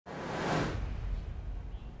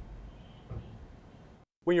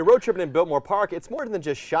When you're road tripping in Biltmore Park, it's more than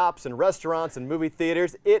just shops and restaurants and movie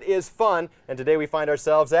theaters. It is fun, and today we find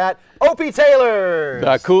ourselves at O.P. Taylor's!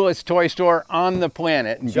 The coolest toy store on the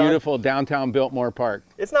planet in beautiful downtown Biltmore Park.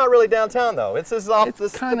 It's not really downtown, though. It's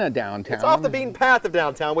kind of downtown. It's off the beaten path of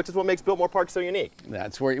downtown, which is what makes Biltmore Park so unique.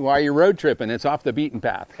 That's why you're road tripping. It's off the beaten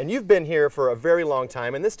path. And you've been here for a very long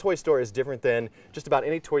time, and this toy store is different than just about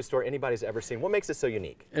any toy store anybody's ever seen. What makes it so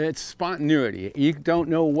unique? It's spontaneity. You don't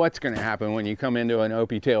know what's going to happen when you come into an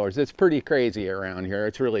O.P. Taylor's. It's pretty crazy around here.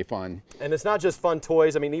 It's really fun. And it's not just fun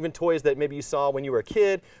toys. I mean, even toys that maybe you saw when you were a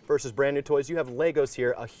kid versus brand new toys. You have Legos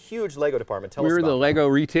here, a huge Lego department. Tell us about We're the that. Lego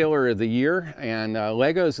Retailer of the Year, and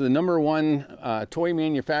Lego is the #1 toy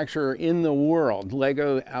manufacturer in the world.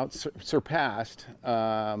 Lego surpassed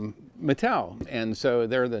Mattel, and so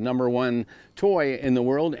they're the #1 toy in the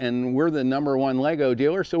world, and we're the #1 Lego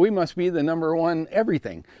dealer, so we must be the #1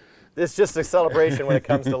 everything. It's just a celebration when it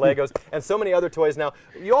comes to Legos and so many other toys. Now,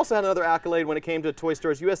 you also had another accolade when it came to toy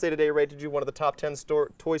stores. USA Today rated you one of the top 10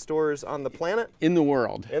 toy stores on the planet? In the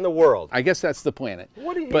world. In the world. I guess that's the planet.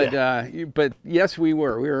 What do you, but yes, we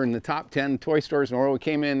were. We were in the top 10 toy stores in the world. We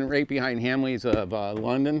came in right behind Hamleys of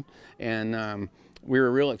London, and we were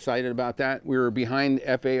real excited about that. We were behind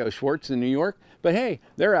FAO Schwartz in New York, but hey,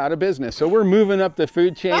 they're out of business. So we're moving up the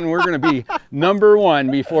food chain. We're going to be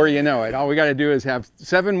 #1 before you know it. All we got to do is have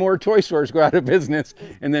 7 more toy stores go out of business,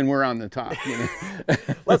 and then we're on the top. You know?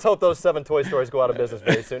 Let's hope those 7 toy stores go out of business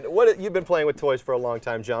very soon. You've been playing with toys for a long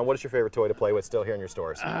time, John. What is your favorite toy to play with still here in your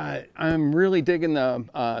stores? I'm really digging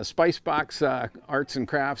the Spice Box arts and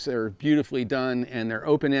crafts. They're beautifully done, and they're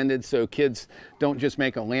open-ended, so kids don't just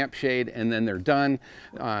make a lampshade and then they're done.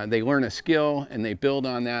 They learn a skill and they build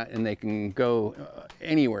on that, and they can go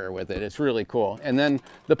anywhere with it. It's really cool. And then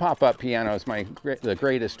the pop-up piano is the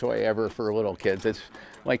greatest toy ever for little kids. It's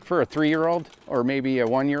like for a 3-year-old or maybe a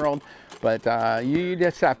 1-year-old, but you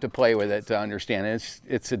just have to play with it to understand it.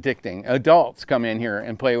 It's addicting. Adults come in here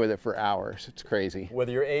and play with it for hours. It's crazy.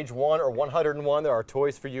 Whether you're age 1 or 101, there are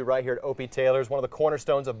toys for you right here at O.P. Taylor's, one of the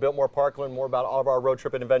cornerstones of Biltmore Park. Learn more about all of our road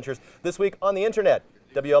tripping adventures this week on the internet,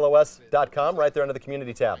 WLOS.com, right there under the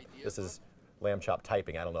community tab. This is lamb chop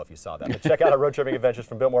typing. I don't know if you saw that, but check out our road tripping adventures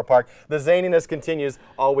from Biltmore Park. The zaniness continues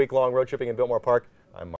all week long. Road tripping in Biltmore Park.